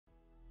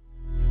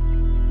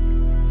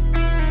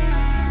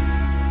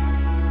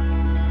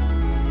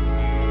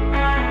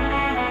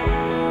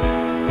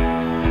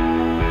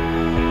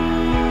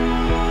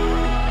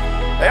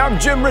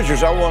Jim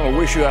Richards. I want to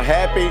wish you a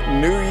happy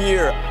new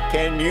year.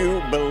 Can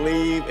you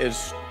believe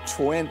it's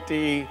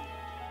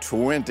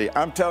 2020?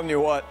 I'm telling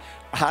you what,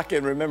 I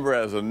can remember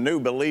as a new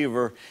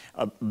believer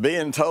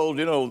being told,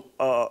 the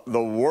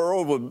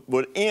world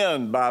would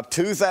end by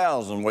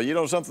 2000. Well, you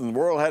know something, the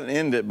world hadn't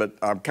ended, but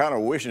I'm kind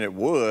of wishing it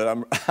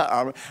would.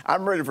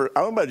 I'm ready for,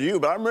 I don't know about you,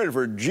 but I'm ready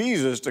for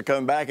Jesus to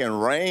come back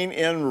and reign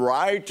in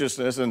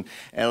righteousness and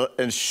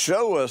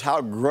show us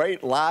how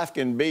great life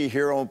can be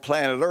here on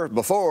planet Earth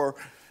before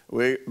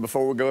we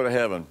go to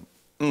heaven.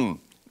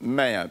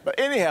 Man. But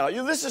anyhow,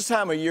 this is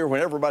time of year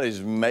when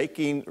everybody's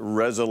making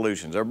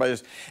resolutions.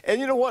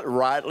 And you know what?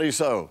 Rightly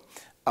so.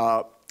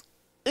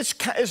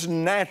 It's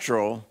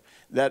natural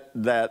that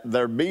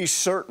there be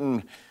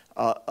certain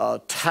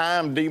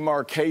time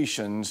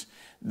demarcations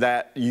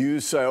that you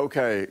say,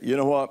 okay, you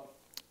know what?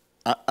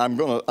 I'm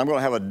gonna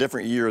have a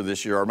different year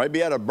this year, or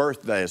maybe at a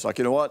birthday. It's like,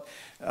 you know what?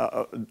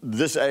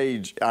 This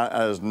age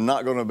is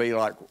not going to be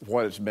like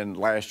what it's been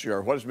last year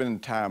or what it's been in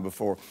time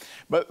before.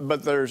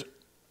 But there's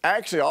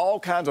actually all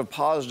kinds of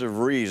positive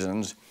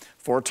reasons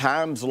for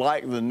times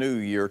like the new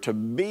year to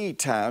be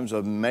times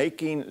of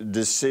making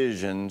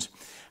decisions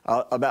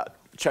about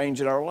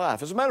changing our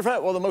life. As a matter of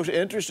fact, one of the most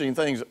interesting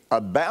things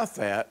about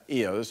that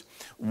is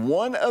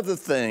one of the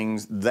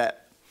things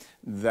that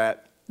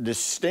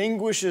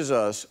distinguishes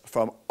us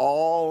from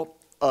all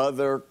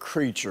other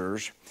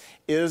creatures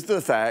is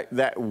the fact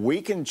that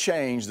we can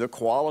change the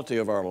quality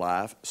of our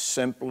life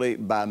simply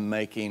by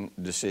making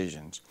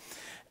decisions.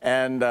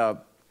 And,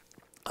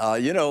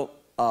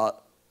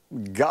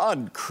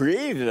 God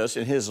created us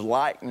in His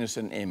likeness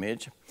and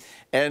image,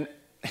 and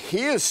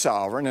He is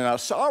sovereign. And now,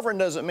 sovereign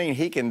doesn't mean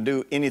He can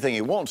do anything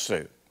He wants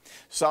to.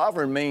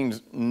 Sovereign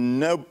means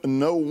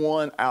no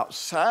one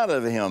outside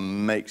of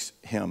Him makes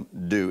Him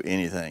do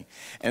anything.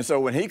 And so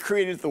when He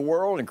created the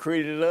world and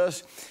created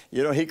us,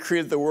 He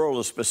created the world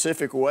a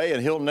specific way,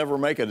 and He'll never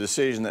make a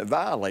decision that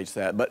violates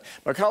that. But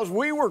because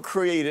we were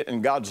created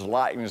in God's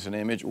likeness and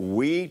image,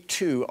 we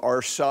too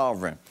are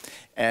sovereign.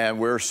 And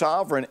we're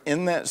sovereign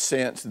in that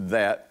sense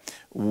that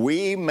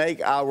we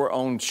make our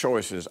own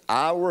choices.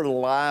 Our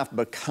life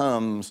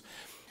becomes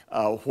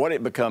what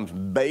it becomes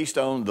based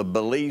on the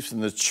beliefs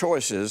and the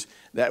choices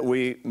that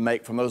we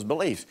make from those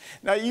beliefs.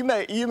 Now, you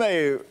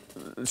may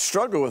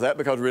struggle with that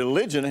because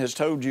religion has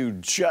told you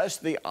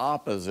just the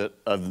opposite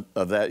of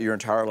that your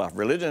entire life.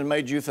 Religion has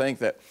made you think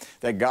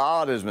that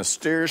God is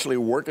mysteriously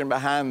working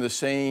behind the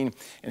scene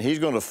and He's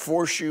going to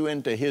force you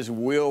into His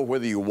will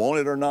whether you want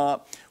it or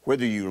not,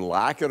 whether you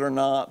like it or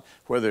not,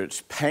 whether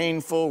it's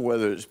painful,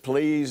 whether it's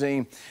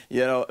pleasing,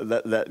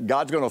 that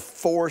God's going to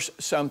force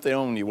something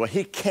on you. Well,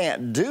 He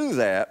can't do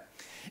that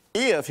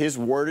if His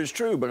Word is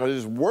true, because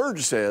His Word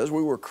says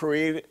we were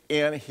created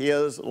in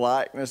His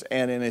likeness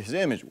and in His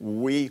image.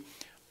 We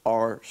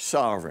are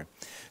sovereign.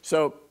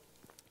 So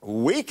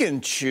we can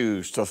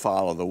choose to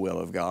follow the will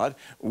of God.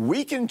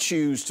 We can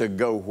choose to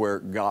go where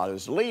God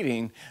is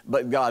leading,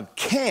 but God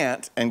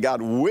can't and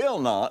God will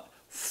not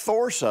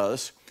force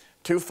us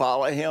to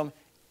follow Him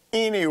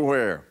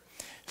anywhere.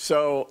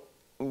 So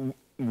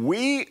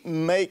we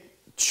make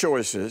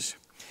choices,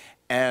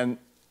 and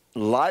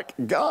like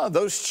God,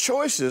 those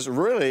choices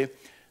really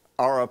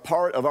are a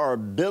part of our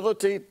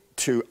ability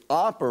to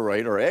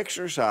operate or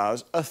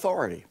exercise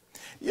authority.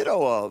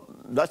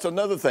 That's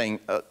another thing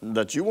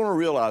that you want to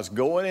realize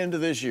going into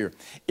this year.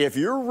 If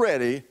you're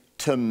ready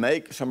to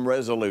make some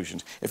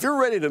resolutions, if you're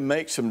ready to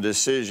make some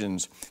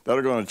decisions that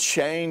are going to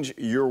change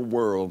your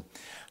world,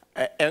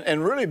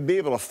 and really be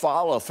able to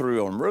follow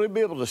through on them, really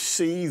be able to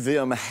see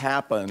them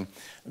happen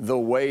the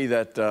way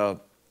that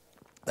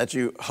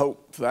you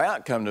hope the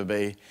outcome to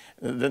be,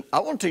 then I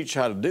want to teach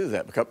you how to do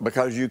that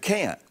because you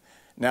can't.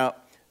 Now,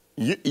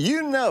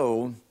 you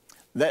know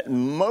that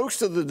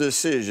most of the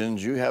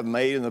decisions you have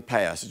made in the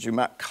past that you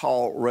might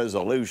call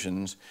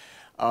resolutions,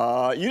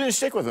 you didn't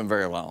stick with them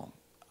very long.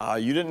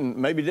 You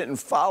maybe didn't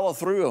follow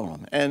through on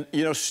them.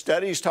 And,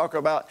 studies talk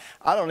about,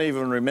 I don't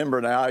even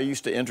remember now, I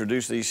used to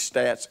introduce these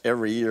stats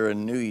every year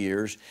in New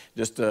Year's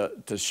just to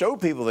show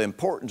people the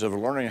importance of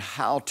learning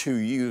how to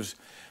use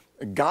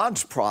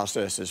God's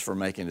processes for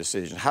making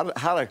decisions, how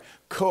to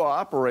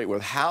cooperate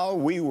with how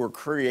we were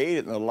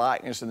created in the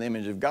likeness and the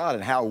image of God,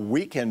 and how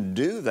we can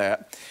do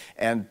that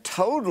and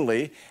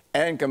totally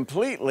and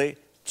completely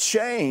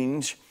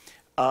change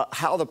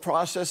how the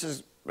process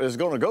is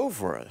going to go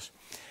for us.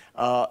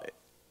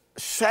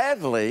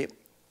 Sadly,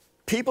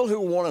 people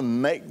who want to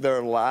make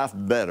their life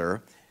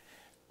better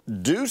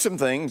do some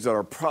things that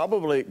are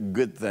probably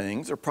good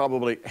things, or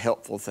probably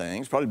helpful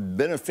things, probably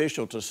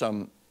beneficial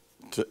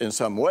in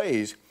some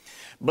ways.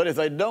 But if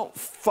they don't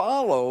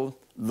follow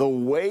the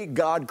way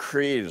God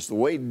created us, the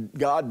way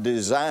God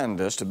designed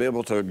us to be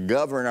able to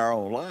govern our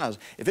own lives,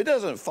 if it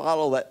doesn't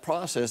follow that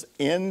process,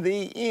 in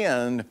the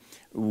end,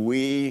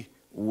 we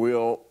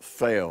will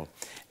fail.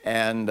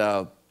 And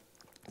the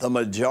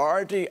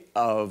majority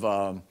of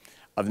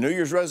New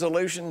Year's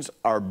resolutions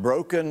are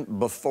broken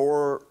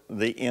before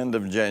the end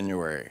of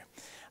January,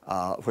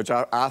 which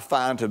I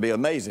find to be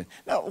amazing.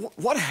 Now,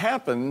 what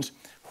happens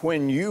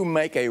when you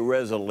make a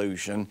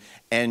resolution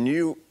and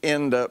you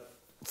end up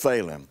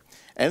failing.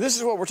 And this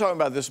is what we're talking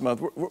about this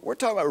month. We're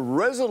talking about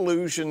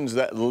resolutions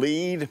that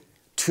lead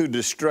to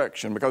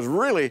destruction, because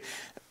really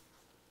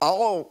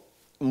all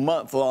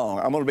month long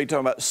I'm going to be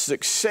talking about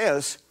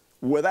success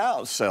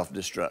without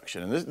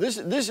self-destruction. And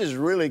this is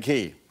really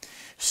key.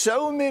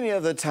 So many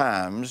of the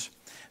times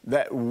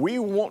that we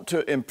want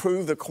to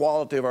improve the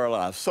quality of our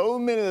lives, so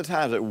many of the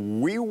times that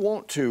we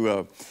want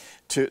to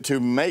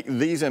make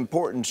these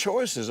important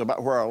choices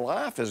about where our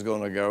life is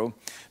going to go,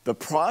 the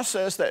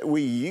process that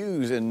we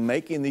use in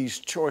making these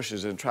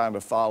choices and trying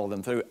to follow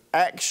them through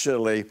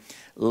actually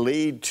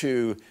lead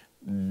to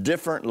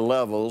different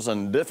levels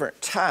and different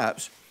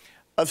types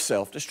of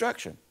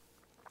self-destruction.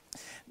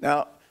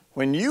 Now,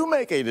 when you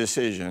make a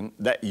decision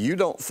that you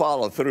don't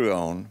follow through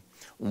on,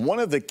 one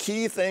of the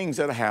key things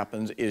that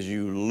happens is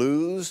you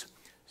lose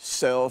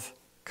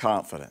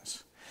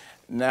self-confidence.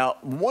 Now,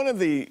 one of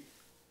the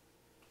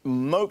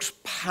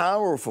most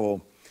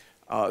powerful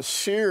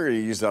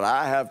series that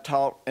I have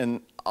taught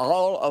in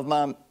all of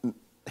my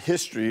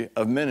history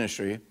of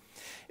ministry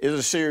is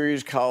a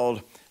series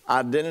called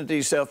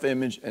Identity,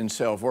 Self-Image, and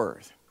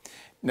Self-Worth.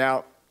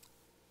 Now,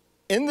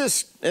 in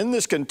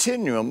this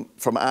continuum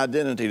from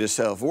identity to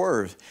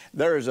self-worth,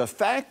 there is a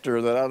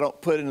factor that I don't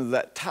put into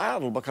that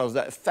title because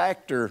that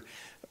factor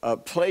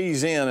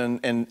plays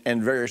in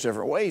various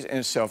different ways, and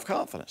it's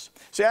self-confidence.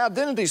 See,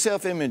 identity,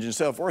 self-image, and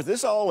self-worth,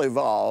 this all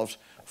evolves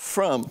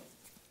from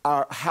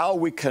how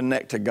we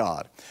connect to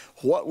God,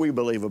 what we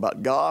believe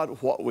about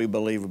God, what we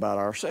believe about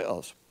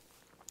ourselves.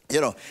 You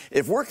know,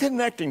 if we're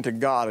connecting to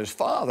God as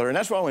Father, and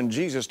that's why when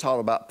Jesus taught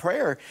about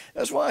prayer,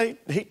 that's why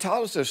he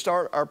taught us to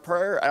start our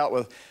prayer out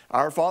with,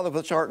 Our Father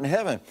which art in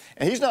heaven.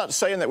 And he's not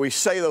saying that we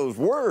say those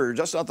words,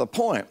 that's not the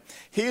point.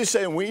 He is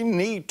saying we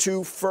need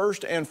to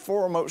first and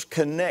foremost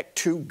connect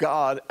to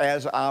God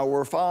as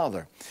our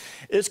Father.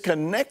 It's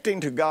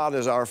connecting to God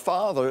as our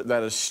Father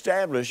that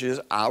establishes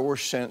our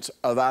sense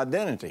of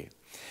identity.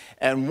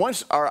 And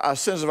once our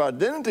sense of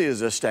identity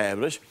is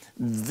established,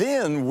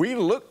 then we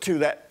look to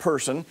that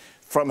person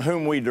from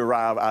whom we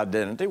derive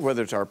identity,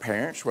 whether it's our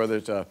parents, whether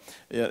it's a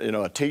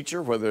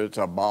teacher, whether it's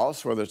a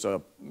boss, whether it's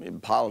a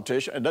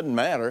politician, it doesn't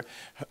matter.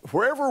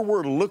 Wherever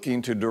we're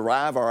looking to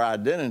derive our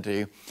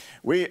identity,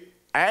 we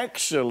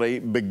actually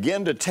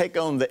begin to take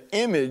on the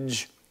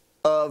image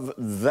of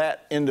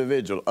that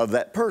individual, of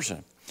that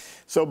person.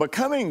 So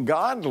becoming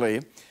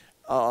godly,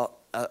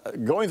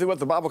 going through what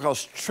the Bible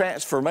calls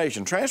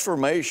transformation.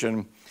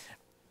 Transformation,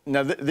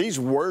 now these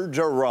words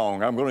are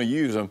wrong. I'm going to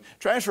use them.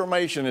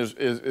 Transformation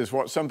is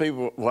what some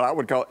people, what I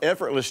would call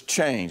effortless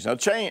change. Now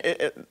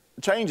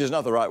change is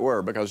not the right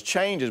word, because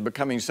change is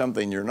becoming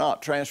something you're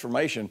not.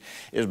 Transformation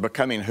is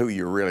becoming who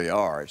you really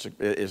are.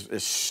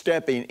 It's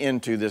stepping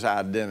into this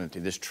identity,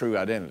 this true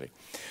identity.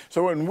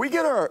 So when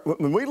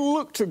we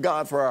look to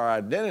God for our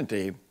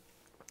identity,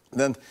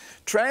 then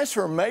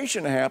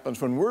transformation happens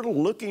when we're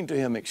looking to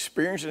Him,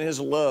 experiencing His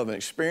love and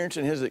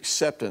experiencing His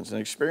acceptance and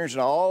experiencing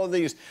all of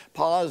these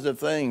positive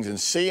things and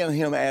seeing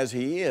Him as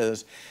He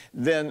is.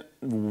 Then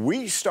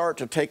we start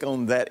to take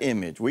on that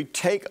image. We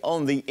take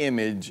on the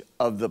image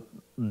of the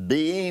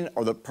being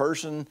or the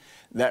person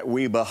that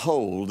we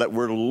behold, that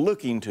we're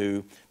looking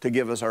to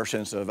give us our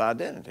sense of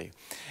identity.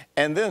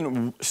 And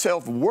then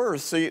self-worth,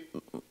 see,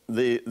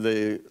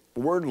 the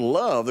word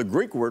love, the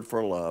Greek word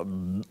for love,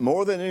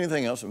 more than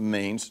anything else,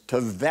 means to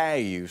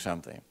value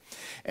something.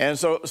 And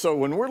so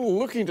when we're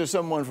looking to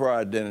someone for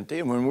identity,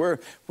 and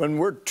when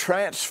we're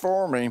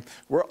transforming,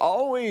 we're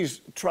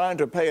always trying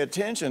to pay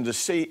attention to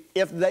see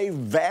if they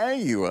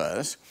value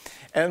us.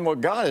 And well,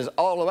 God is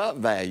all about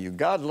value.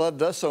 God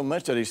loved us so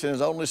much that He sent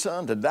His only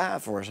Son to die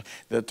for us,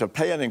 to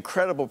pay an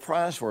incredible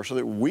price for us so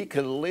that we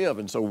could live,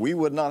 and so we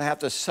would not have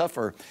to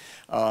suffer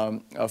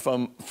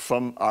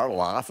from our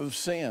life of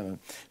sin.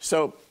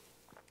 So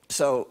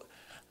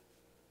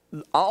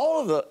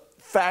all of the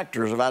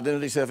factors of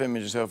identity,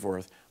 self-image, and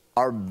self-worth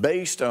are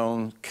based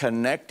on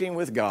connecting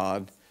with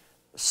God,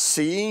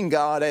 seeing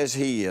God as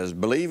He is,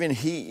 believing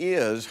He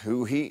is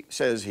who He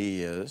says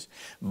He is,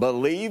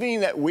 believing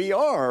that we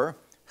are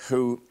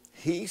who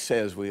He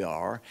says we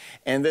are,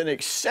 and then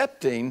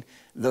accepting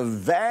the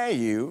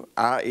value,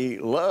 i.e.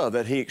 love,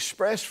 that He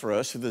expressed for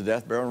us through the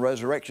death, burial, and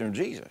resurrection of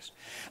Jesus.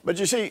 But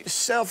you see,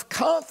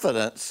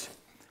 self-confidence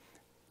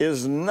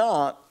is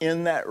not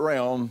in that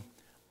realm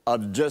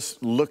of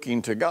just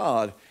looking to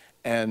God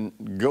and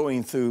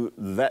going through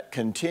that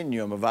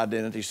continuum of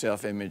identity,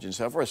 self-image, and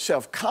self-worth.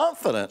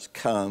 Self-confidence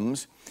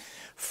comes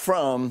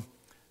from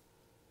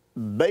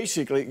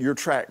basically your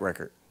track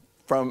record,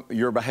 from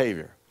your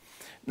behavior.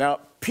 Now,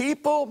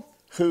 people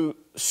who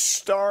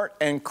start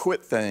and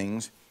quit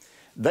things,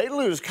 they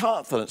lose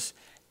confidence.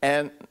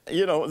 And,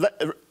 you know,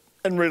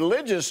 in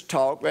religious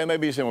talk, they may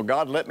be saying, well,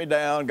 God let me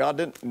down, God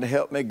didn't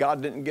help me,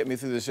 God didn't get me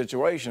through this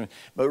situation.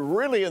 But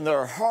really in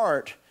their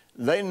heart,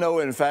 They know,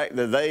 in fact,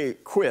 that they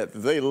quit, that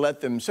they let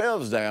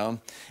themselves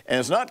down. And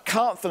it's not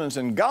confidence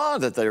in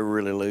God that they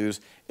really lose,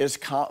 it's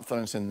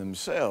confidence in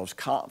themselves,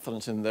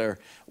 confidence in their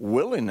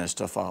willingness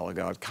to follow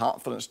God,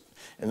 confidence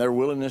in their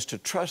willingness to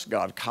trust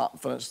God,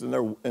 confidence in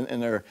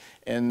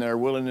their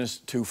willingness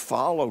to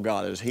follow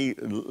God as He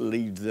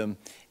leads them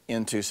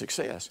into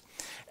success.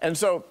 And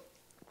so,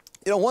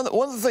 you know, one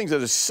of the things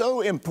that is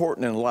so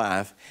important in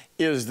life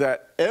is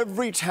that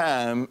every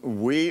time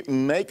we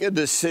make a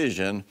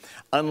decision,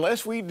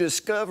 unless we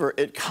discover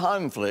it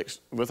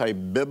conflicts with a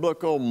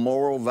biblical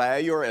moral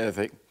value or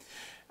ethic,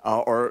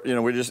 or, you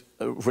know,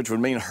 which would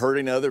mean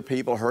hurting other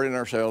people, hurting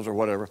ourselves or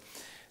whatever,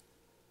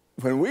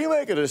 when we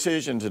make a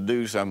decision to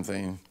do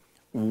something,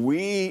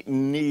 we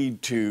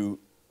need to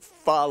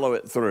follow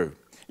it through.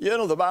 You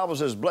know, the Bible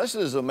says, blessed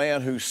is the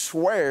man who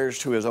swears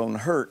to his own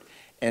hurt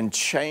and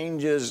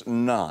changes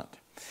not.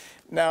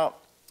 Now,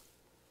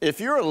 if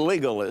you're a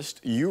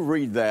legalist, you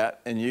read that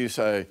and you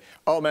say,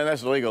 oh man,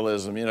 that's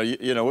legalism.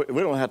 You know,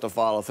 we don't have to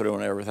follow through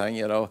on everything,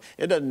 you know.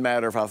 It doesn't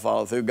matter if I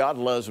follow through. God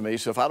loves me,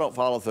 so if I don't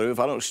follow through, if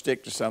I don't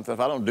stick to something, if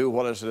I don't do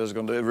what I said I was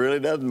going to do, it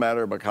really doesn't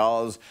matter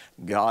because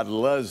God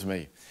loves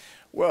me.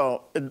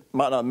 Well, it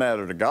might not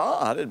matter to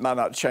God. It might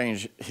not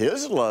change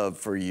His love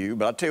for you,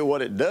 but I'll tell you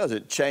what it does.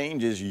 It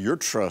changes your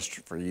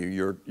trust for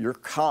you, your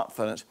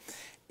confidence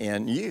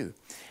in you.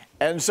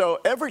 And so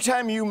every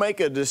time you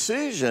make a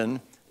decision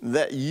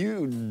that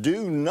you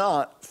do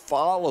not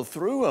follow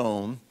through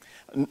on,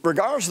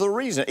 regardless of the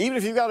reason, even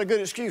if you've got a good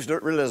excuse,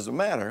 it really doesn't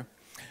matter.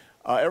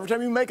 Every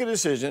time you make a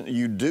decision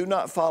you do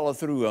not follow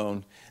through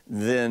on,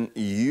 then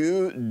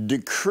you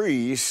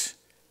decrease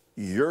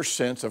your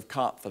sense of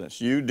confidence.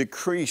 You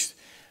decrease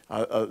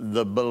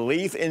the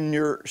belief in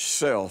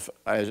yourself,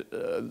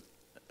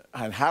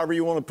 and however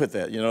you want to put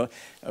that, you know.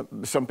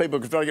 Some people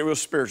can try to get real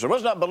spiritual. Well,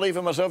 it's not belief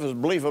in myself, it's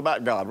belief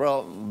about God.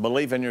 Well,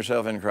 belief in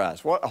yourself in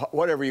Christ.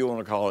 Whatever you want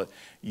to call it,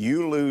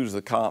 you lose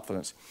the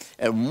confidence.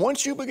 And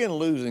once you begin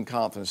losing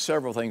confidence,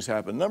 several things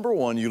happen. Number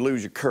one, you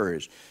lose your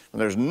courage. When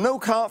there's no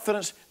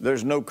confidence,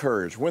 there's no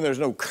courage. When there's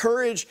no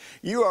courage,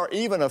 you are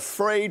even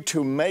afraid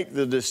to make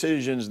the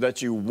decisions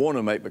that you want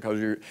to make because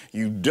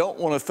you don't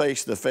want to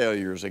face the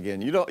failures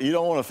again. You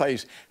don't want to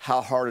face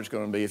how hard it's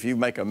going to be if you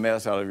make a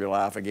mess out of your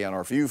life again, or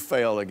if you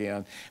fail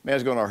again. Man,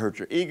 it's going to hurt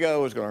your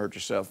ego. It's going to hurt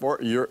your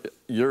self-worth,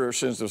 your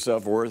sense of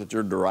self-worth that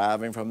you're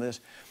deriving from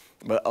this.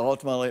 But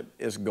ultimately,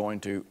 it's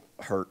going to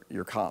hurt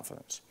your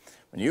confidence.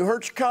 When you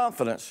hurt your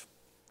confidence,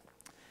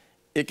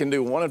 it can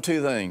do one of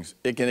two things.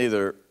 It can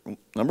either,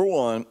 number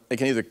one, it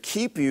can either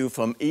keep you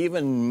from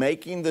even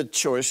making the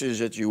choices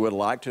that you would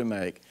like to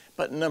make.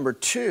 But number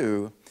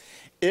two,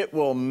 it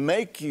will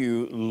make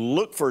you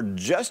look for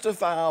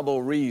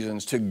justifiable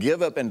reasons to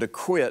give up and to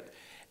quit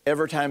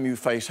every time you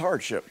face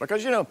hardship.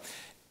 Because, you know,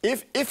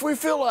 if we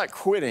feel like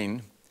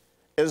quitting,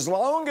 as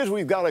long as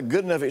we've got a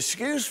good enough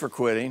excuse for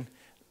quitting,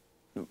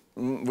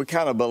 we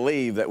kind of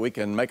believe that we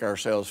can make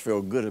ourselves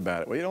feel good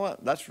about it. Well, you know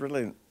what? That's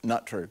really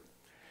not true.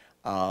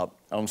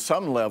 On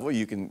some level,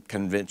 you can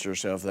convince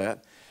yourself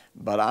that,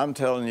 but I'm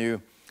telling you,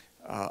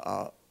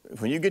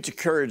 when you get your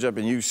courage up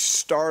and you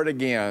start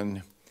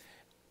again,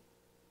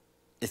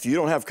 if you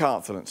don't have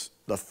confidence,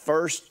 the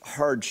first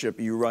hardship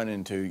you run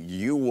into,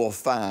 you will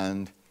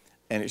find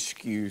an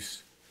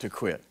excuse to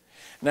quit.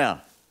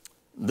 Now,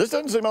 this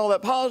doesn't seem all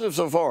that positive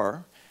so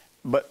far,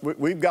 but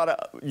you got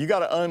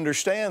to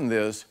understand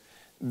this,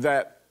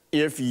 that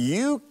if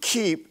you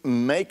keep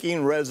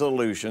making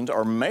resolutions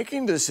or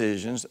making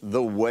decisions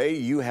the way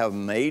you have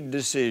made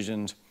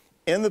decisions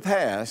in the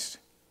past,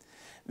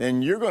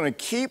 then you're going to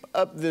keep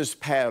up this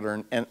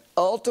pattern, and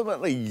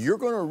ultimately you're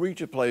going to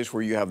reach a place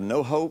where you have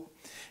no hope,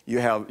 you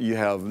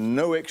have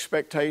no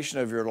expectation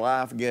of your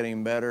life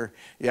getting better,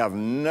 you have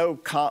no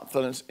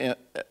confidence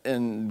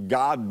in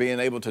God being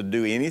able to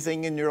do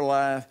anything in your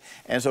life,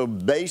 and so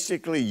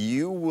basically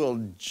you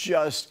will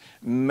just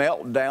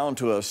melt down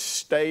to a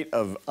state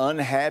of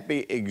unhappy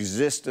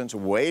existence,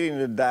 waiting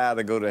to die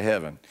to go to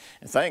heaven.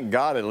 And thank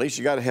God, at least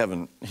you got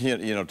heaven, you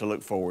know, to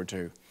look forward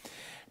to.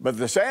 But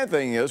the sad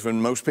thing is,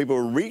 when most people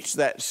reach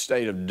that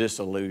state of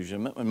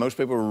disillusionment, when most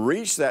people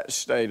reach that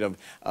state of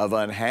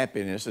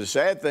unhappiness, the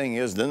sad thing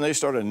is then they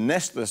start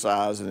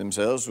anesthetizing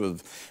themselves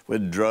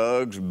with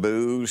drugs,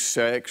 booze,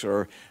 sex,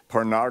 or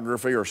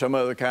pornography, or some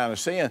other kind of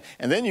sin,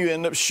 and then you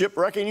end up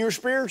shipwrecking your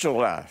spiritual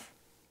life.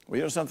 Well,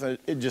 you know something?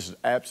 It just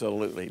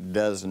absolutely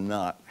does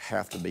not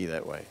have to be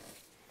that way.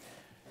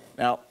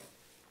 Now,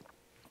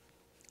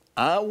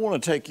 I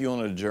want to take you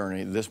on a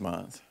journey this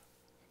month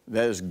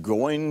that is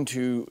going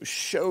to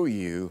show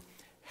you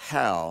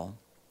how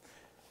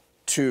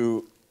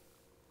to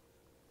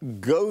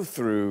go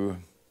through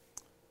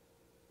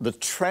the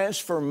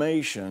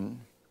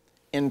transformation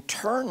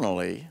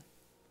internally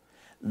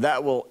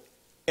that will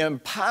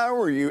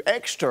empower you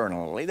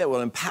externally, that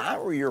will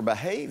empower your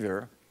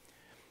behavior,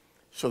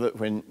 so that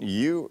when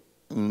you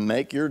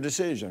make your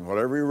decision,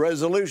 whatever your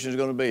resolution is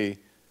going to be,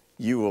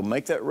 you will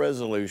make that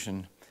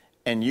resolution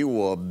and you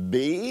will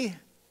be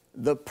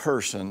the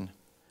person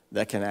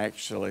that can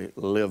actually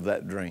live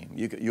that dream.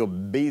 You'll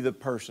be the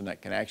person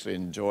that can actually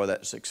enjoy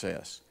that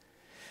success.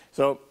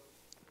 So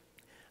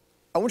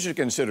I want you to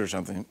consider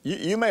something.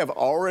 You may have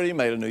already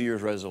made a New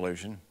Year's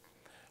resolution,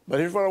 but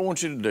here's what I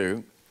want you to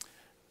do.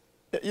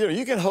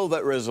 You can hold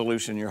that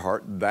resolution in your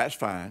heart. That's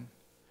fine.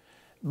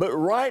 But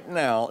right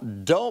now,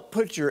 don't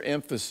put your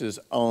emphasis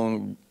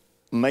on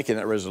making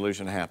that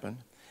resolution happen.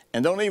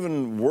 And don't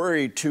even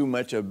worry too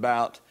much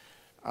about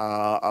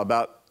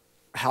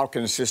how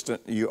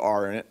consistent you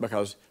are in it,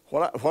 because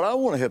what I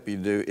want to help you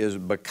do is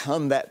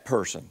become that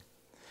person.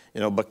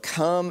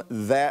 Become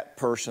that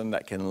person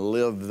that can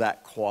live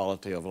that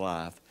quality of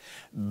life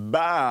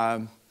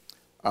by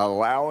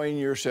allowing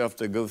yourself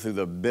to go through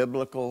the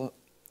biblical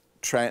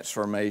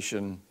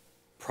transformation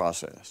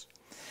process.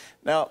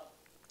 Now,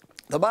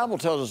 the Bible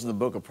tells us in the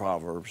book of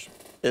Proverbs,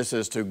 it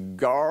says to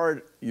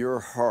guard your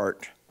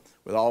heart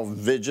with all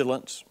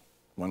vigilance.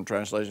 One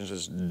translation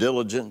says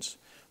diligence.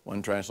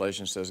 One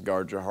translation says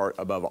guard your heart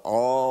above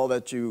all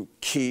that you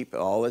keep,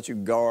 all that you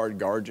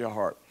guard your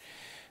heart.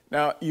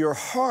 Now, your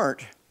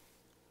heart,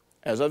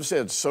 as I've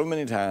said so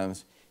many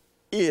times,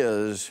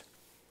 is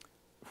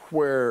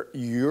where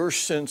your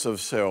sense of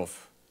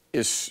self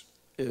is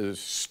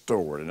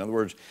stored. In other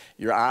words,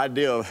 your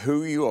idea of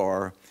who you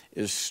are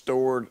is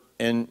stored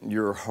in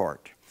your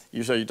heart.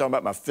 You say, you're talking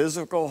about my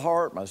physical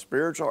heart, my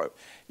spiritual heart.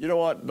 You know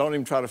what? Don't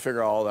even try to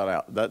figure all that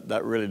out.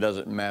 That really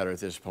doesn't matter at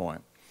this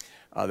point.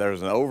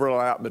 There's an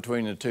overlap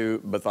between the two,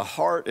 but the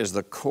heart is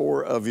the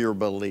core of your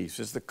beliefs.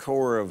 It's the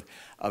core of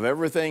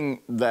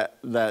everything that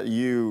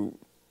you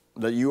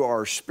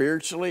are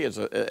spiritually. It's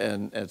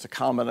a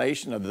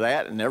combination of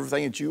that and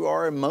everything that you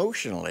are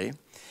emotionally,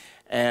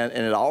 and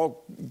it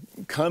all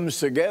comes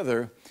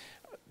together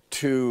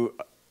to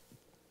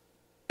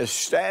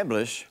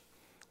establish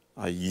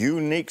a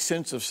unique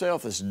sense of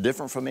self that's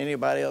different from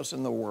anybody else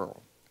in the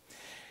world.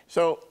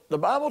 So the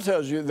Bible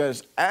tells you that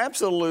it's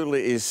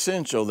absolutely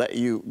essential that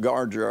you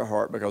guard your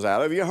heart, because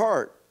out of your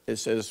heart, it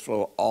says,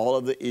 flow all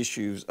of the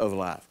issues of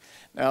life.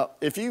 Now,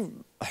 if you've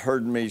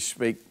heard me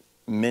speak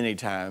many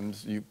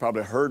times, you've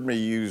probably heard me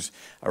use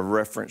a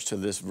reference to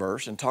this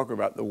verse and talk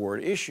about the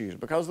word issues,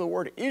 because the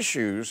word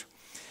issues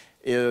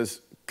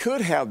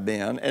could have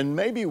been, and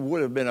maybe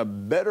would have been, a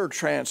better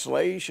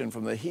translation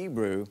from the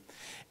Hebrew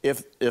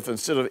if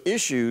instead of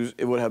issues,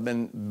 it would have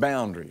been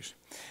boundaries.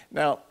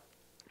 Now,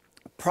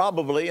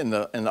 probably in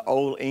the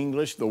Old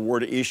English, the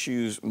word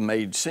issues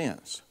made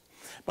sense.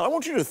 But I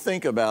want you to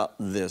think about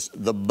this.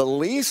 The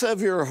beliefs of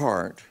your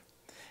heart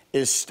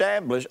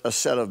establish a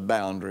set of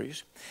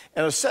boundaries.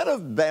 And a set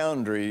of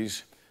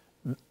boundaries,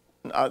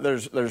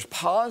 there's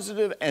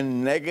positive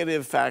and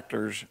negative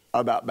factors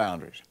about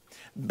boundaries.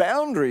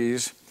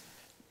 Boundaries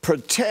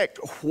protect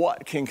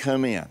what can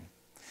come in.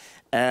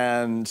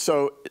 And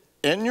so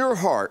in your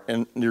heart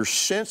and your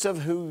sense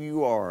of who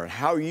you are, and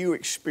how you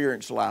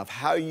experience life,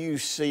 how you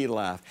see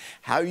life,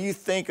 how you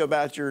think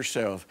about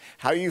yourself,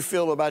 how you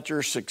feel about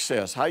your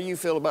success, how you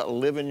feel about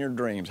living your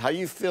dreams, how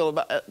you feel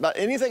about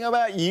anything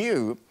about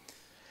you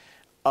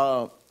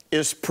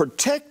is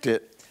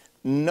protected.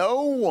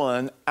 No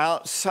one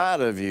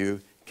outside of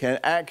you can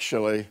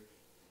actually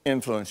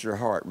influence your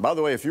heart. By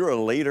the way, if you're a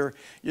leader,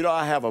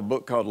 I have a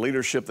book called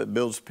Leadership That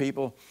Builds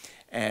People.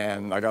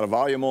 And I got a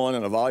volume 1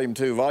 and a volume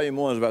 2. Volume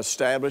 1 is about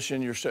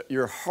establishing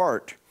your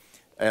heart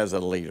as a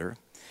leader.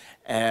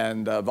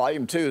 And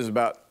volume 2 is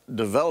about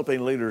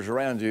developing leaders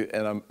around you.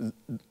 And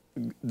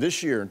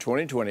this year, in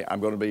 2020, I'm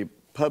going to be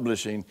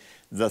publishing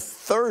the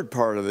third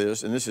part of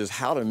this, and this is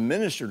how to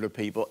minister to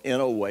people in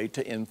a way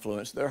to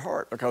influence their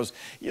heart. Because,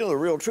 the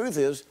real truth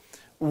is,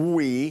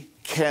 we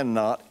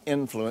cannot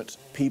influence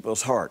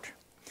people's heart.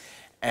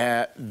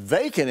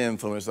 They can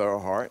influence their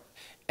heart,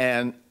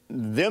 and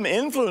them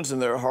influencing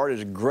their heart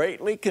is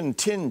greatly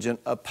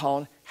contingent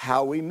upon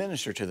how we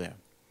minister to them.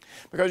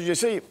 Because you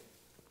see,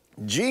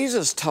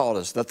 Jesus taught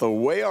us that the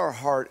way our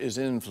heart is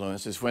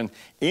influenced is when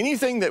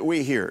anything that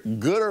we hear,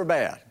 good or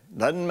bad,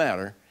 doesn't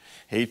matter.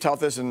 He taught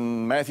this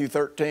in Matthew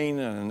 13,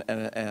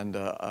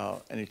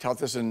 and he taught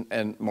this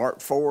in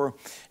Mark 4,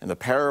 in the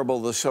parable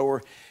of the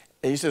sower.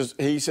 He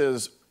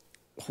says,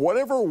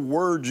 whatever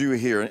word you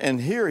hear,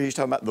 and here he's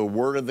talking about the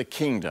word of the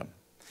kingdom.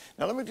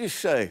 Now let me just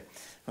say,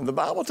 when the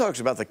Bible talks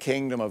about the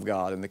kingdom of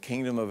God and the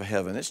kingdom of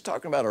heaven, it's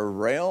talking about a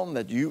realm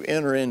that you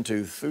enter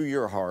into through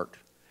your heart.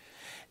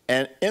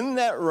 And in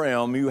that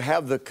realm, you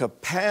have the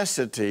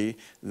capacity,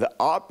 the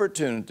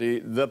opportunity,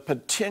 the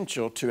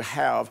potential to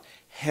have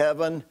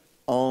heaven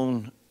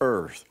on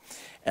earth.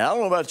 And I don't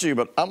know about you,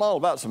 but I'm all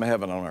about some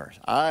heaven on earth.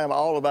 I am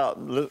all about,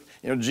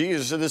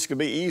 Jesus said this could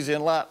be easy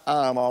and light.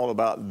 I'm all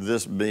about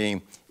this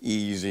being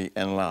easy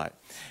and light.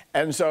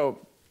 And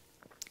so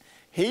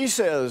he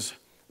says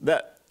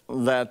that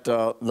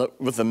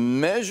with the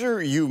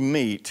measure you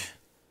meet,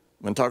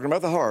 when talking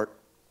about the heart,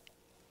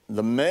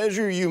 the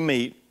measure you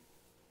meet,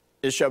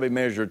 it shall be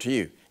measured to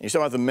you. And he's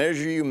talking about the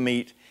measure you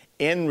meet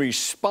in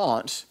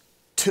response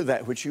to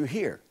that which you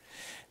hear.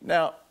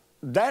 Now,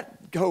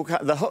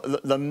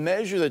 the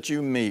measure that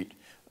you meet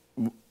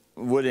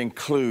would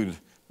include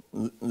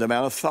the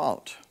amount of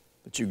thought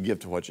that you give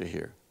to what you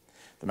hear.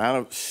 the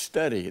amount of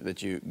study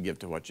that you give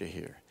to what you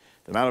hear,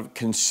 the amount of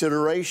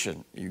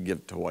consideration you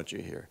give to what you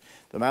hear,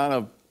 the amount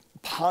of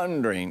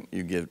pondering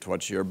you give to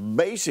what you hear,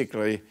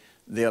 basically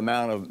the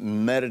amount of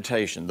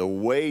meditation, the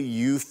way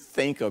you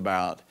think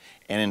about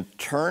and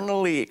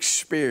internally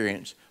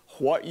experience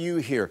what you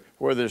hear,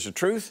 whether it's the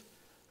truth,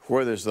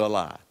 whether it's the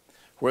lie,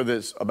 whether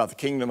it's about the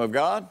kingdom of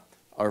God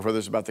or whether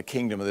it's about the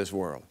kingdom of this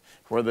world,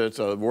 whether it's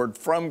a word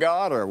from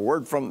God or a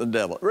word from the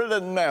devil. It really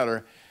doesn't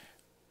matter.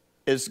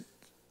 It's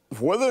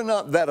whether or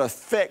not that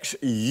affects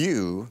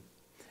you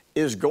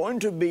is going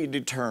to be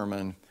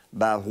determined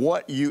by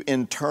what you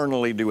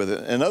internally do with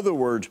it. In other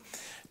words,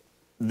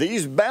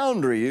 these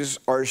boundaries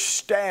are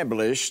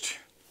established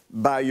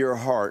by your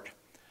heart.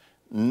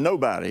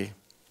 Nobody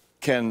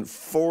can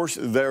force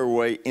their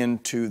way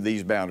into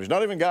these boundaries,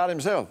 not even God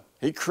himself.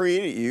 He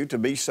created you to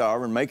be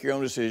sovereign, make your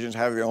own decisions,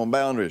 have your own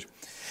boundaries.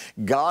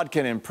 God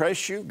can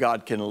impress you.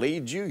 God can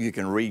lead you. You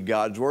can read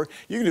God's Word.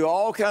 You can do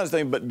all kinds of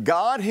things, but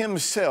God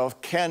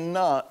himself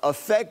cannot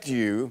affect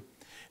you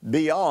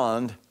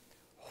beyond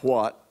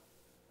what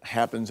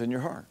happens in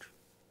your heart.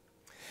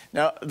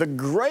 Now, the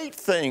great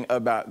thing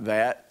about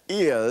that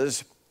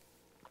is,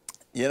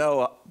 you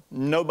know,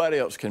 nobody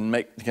else can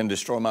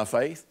destroy my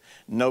faith.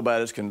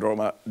 Nobody else can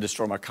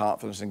destroy my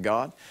confidence in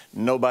God.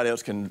 Nobody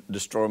else can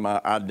destroy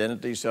my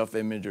identity,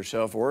 self-image, or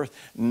self-worth.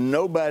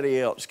 Nobody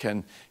else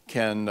can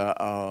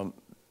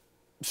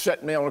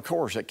set me on a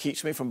course that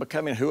keeps me from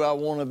becoming who I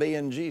want to be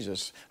in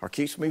Jesus or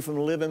keeps me from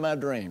living my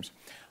dreams.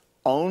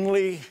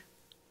 Only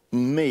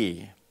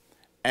me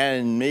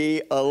and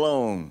me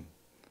alone.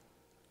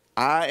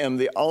 I am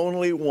the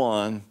only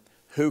one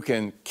who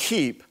can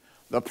keep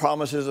the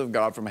promises of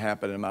God from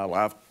happening in my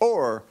life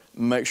or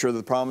make sure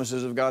the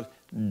promises of God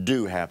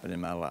do happen in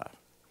my life.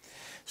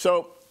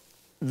 So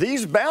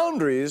these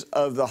boundaries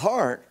of the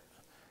heart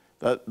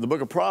that the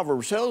book of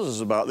Proverbs tells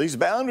us about, these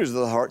boundaries of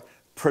the heart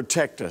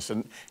protect us.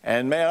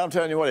 And man, I'm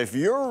telling you what, if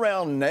you're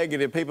around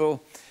negative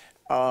people,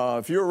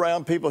 if you're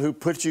around people who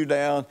put you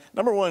down,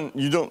 number one,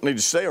 you don't need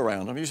to stay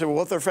around them. You say, well,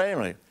 what's their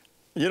family?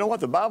 You know what?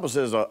 The Bible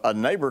says a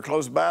neighbor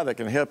close by that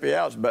can help you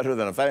out is better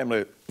than a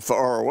family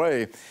far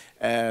away.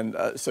 And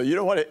so you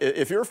know what?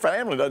 If your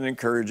family doesn't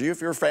encourage you,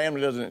 if your family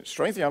doesn't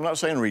strengthen you, I'm not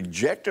saying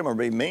reject them or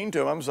be mean to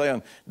them. I'm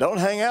saying don't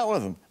hang out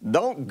with them.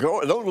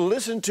 Don't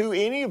listen to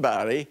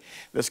anybody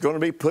that's going to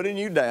be putting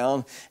you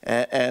down.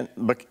 And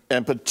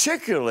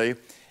particularly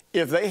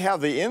if they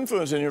have the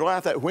influence in your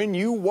life that when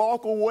you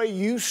walk away,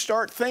 you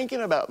start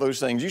thinking about those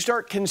things. You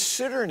start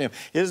considering them.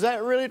 Is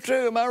that really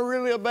true? Am I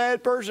really a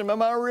bad person?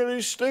 Am I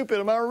really stupid?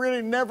 Am I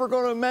really never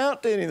going to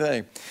amount to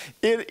anything?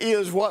 It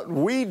is what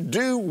we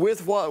do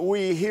with what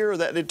we hear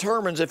that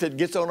determines if it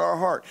gets on our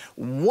heart.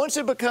 Once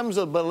it becomes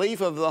a belief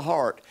of the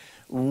heart,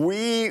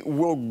 we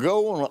will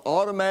go on an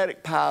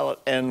automatic pilot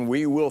and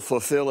we will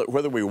fulfill it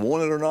whether we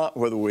want it or not,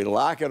 whether we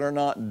like it or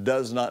not,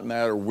 does not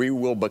matter. We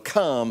will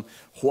become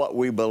what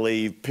we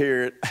believe,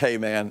 period,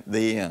 amen,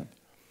 the end.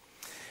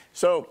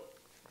 So,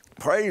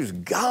 praise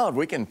God,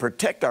 we can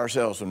protect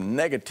ourselves from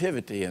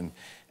negativity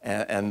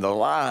and the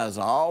lies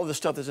and all the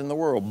stuff that's in the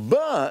world.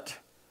 But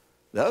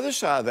the other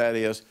side of that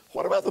is,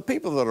 what about the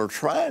people that are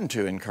trying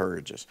to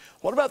encourage us?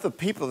 What about the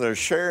people that are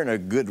sharing a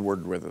good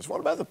word with us? What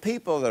about the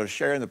people that are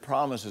sharing the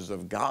promises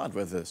of God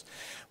with us?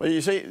 Well,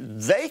 you see,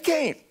 they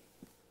can't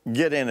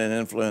get in and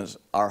influence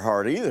our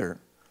heart either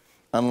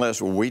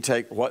unless we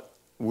take what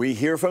we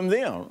hear from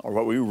them or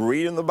what we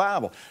read in the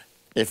Bible.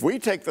 If we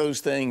take those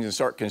things and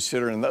start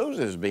considering those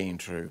as being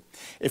true,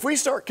 if we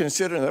start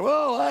considering that,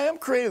 well, I am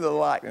created in the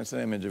likeness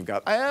and image of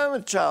God, I am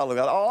a child of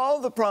God, all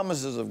the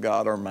promises of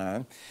God are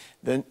mine,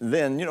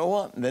 then you know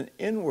what? Then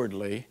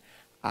inwardly,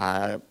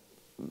 I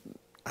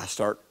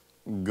start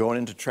going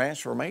into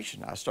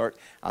transformation. I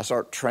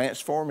start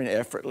transforming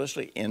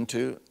effortlessly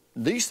into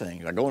these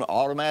things. I go on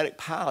automatic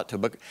pilot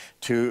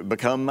to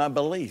become my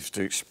beliefs,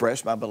 to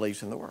express my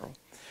beliefs in the world.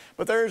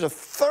 But there's a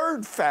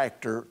third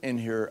factor in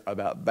here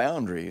about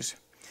boundaries,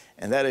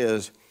 and that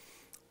is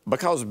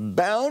because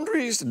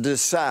boundaries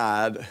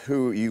decide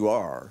who you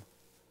are,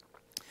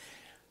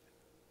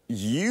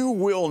 you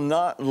will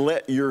not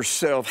let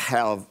yourself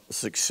have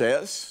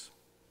success,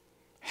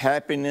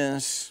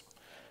 happiness,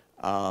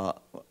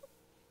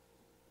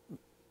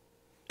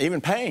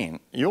 even pain.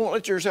 You won't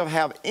let yourself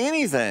have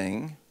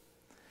anything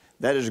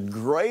that is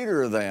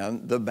greater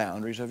than the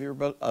boundaries of your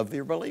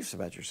beliefs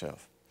about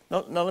yourself.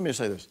 Now, let me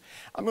say this.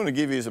 I'm going to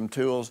give you some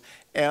tools,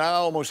 and I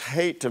almost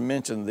hate to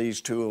mention these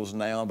tools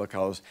now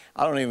because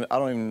well,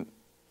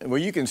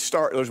 you can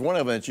start, there's one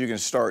of them that you can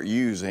start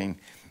using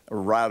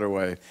right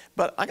away.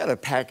 But I got a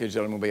package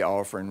that I'm going to be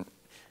offering.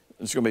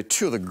 It's going to be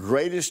two of the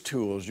greatest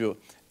tools you'll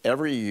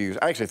ever use,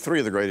 actually three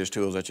of the greatest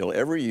tools that you'll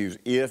ever use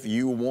if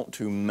you want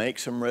to make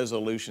some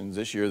resolutions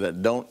this year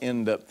that don't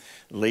end up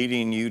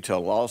leading you to a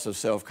loss of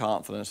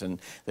self-confidence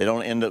and they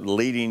don't end up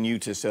leading you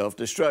to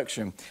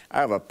self-destruction. I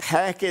have a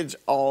package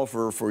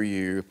offer for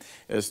you.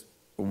 It's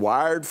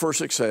Wired for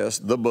Success,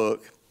 the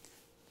book,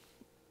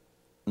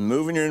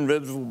 Moving Your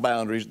Invisible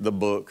Boundaries, the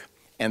book,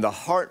 and the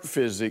Heart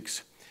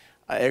Physics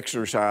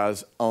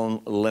exercise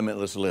on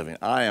limitless living.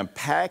 I am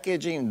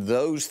packaging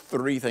those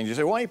 3 things. You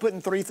say, why are you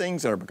putting 3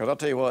 things there? Because I'll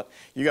tell you what,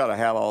 you got to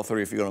have all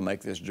 3 if you're going to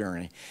make this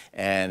journey.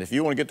 And if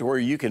you want to get to where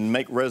you can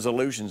make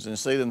resolutions and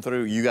see them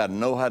through, you got to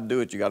know how to do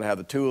it. You got to have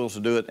the tools to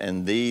do it,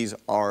 and these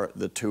are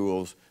the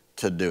tools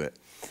to do it.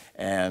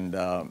 And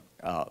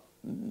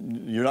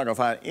you're not going to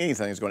find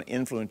anything that's going to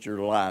influence your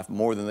life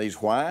more than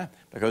these. Why?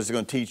 Because it's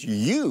going to teach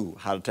you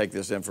how to take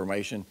this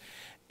information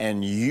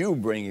and you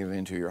bring it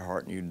into your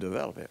heart and you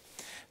develop it.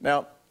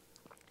 Now,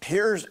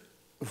 here's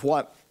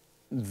what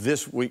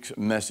this week's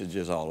message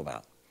is all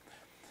about.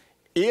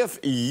 If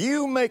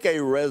you make a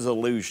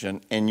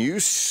resolution and you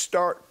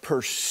start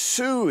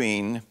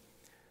pursuing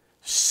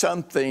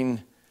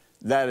something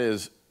that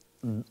is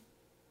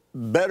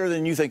better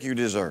than you think you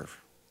deserve,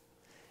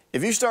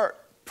 if you start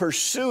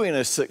pursuing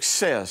a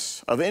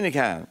success of any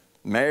kind,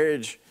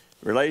 marriage,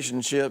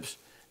 relationships,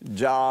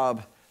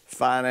 job,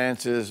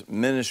 finances,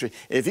 ministry,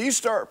 if you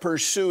start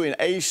pursuing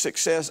a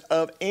success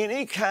of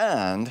any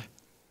kind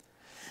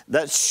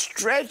that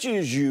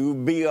stretches you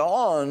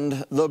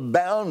beyond the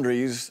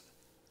boundaries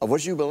of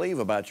what you believe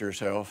about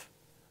yourself,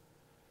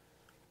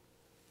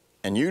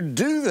 and you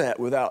do that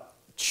without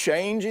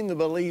changing the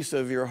beliefs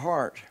of your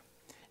heart,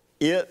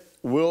 it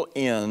will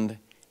end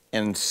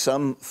in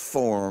some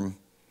form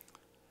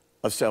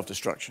of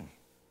self-destruction.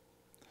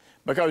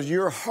 Because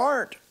your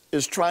heart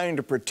is trying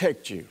to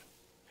protect you.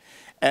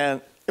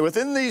 And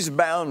within these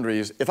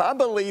boundaries, if I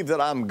believe that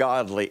I'm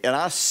godly and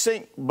I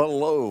sink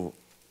below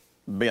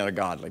being a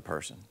godly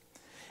person,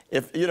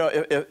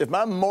 if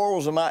my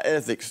morals and my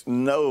ethics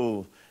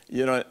know,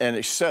 and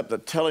accept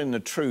that telling the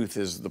truth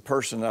is the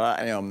person that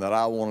I am, that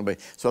I want to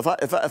be. So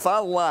if I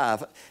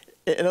lie,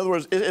 in other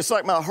words, it's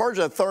like my heart's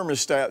a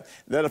thermostat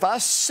that if I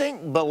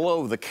sink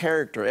below the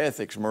character,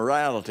 ethics,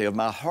 morality of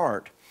my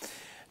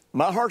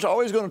heart's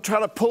always going to try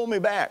to pull me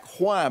back.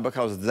 Why?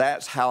 Because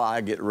that's how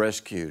I get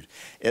rescued.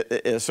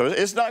 So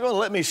it's not going to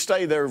let me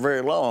stay there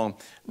very long.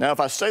 Now,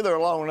 if I stay there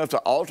long enough to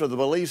alter the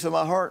beliefs of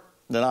my heart,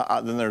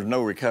 then there's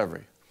no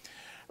recovery.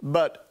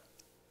 But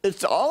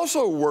it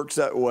also works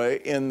that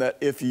way in that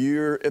if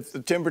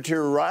the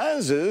temperature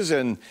rises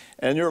and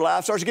your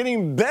life starts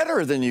getting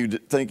better than you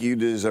think you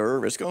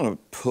deserve, it's going to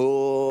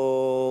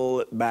pull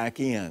it back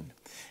in.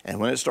 And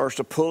when it starts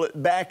to pull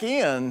it back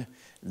in,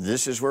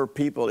 this is where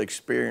people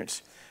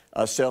experience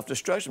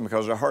self-destruction,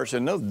 because their heart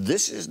said, no,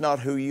 this is not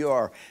who you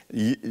are.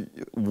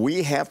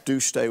 We have to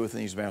stay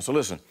within these bounds. So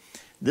listen,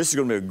 this is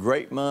going to be a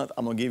great month.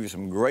 I'm going to give you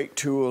some great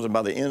tools, and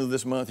by the end of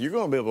this month, you're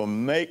going to be able to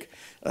make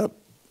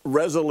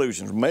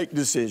resolutions, make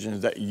decisions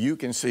that you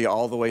can see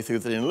all the way through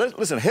the end.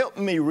 Listen, help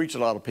me reach a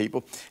lot of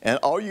people, and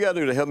all you got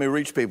to do to help me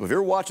reach people, if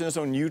you're watching this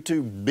on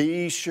YouTube,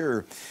 be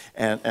sure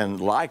and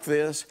like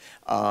this.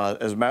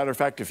 As a matter of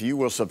fact, if you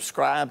will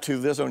subscribe to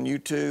this on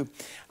YouTube,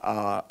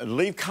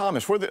 leave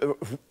comments.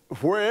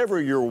 Wherever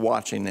you're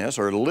watching this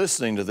or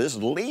listening to this,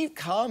 leave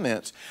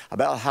comments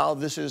about how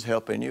this is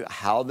helping you,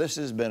 how this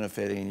is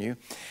benefiting you.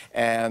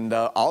 And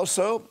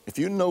also, if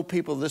you know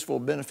people this will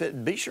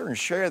benefit, be sure and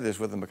share this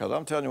with them, because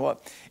I'm telling you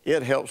what,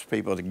 it helps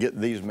people to get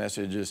these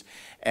messages,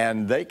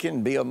 and they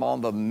can be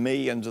among the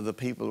millions of the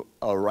people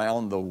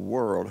around the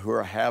world who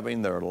are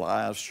having their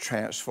lives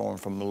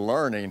transformed from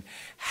learning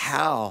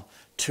how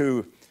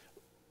to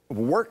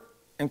work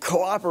in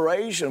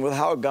cooperation with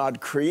how God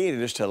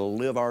created us to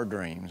live our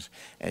dreams.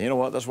 And you know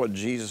what? That's what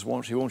Jesus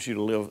wants. He wants you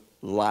to live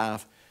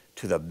life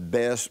to the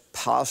best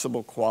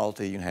possible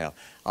quality you can have.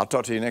 I'll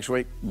talk to you next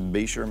week.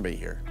 Be sure and be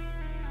here.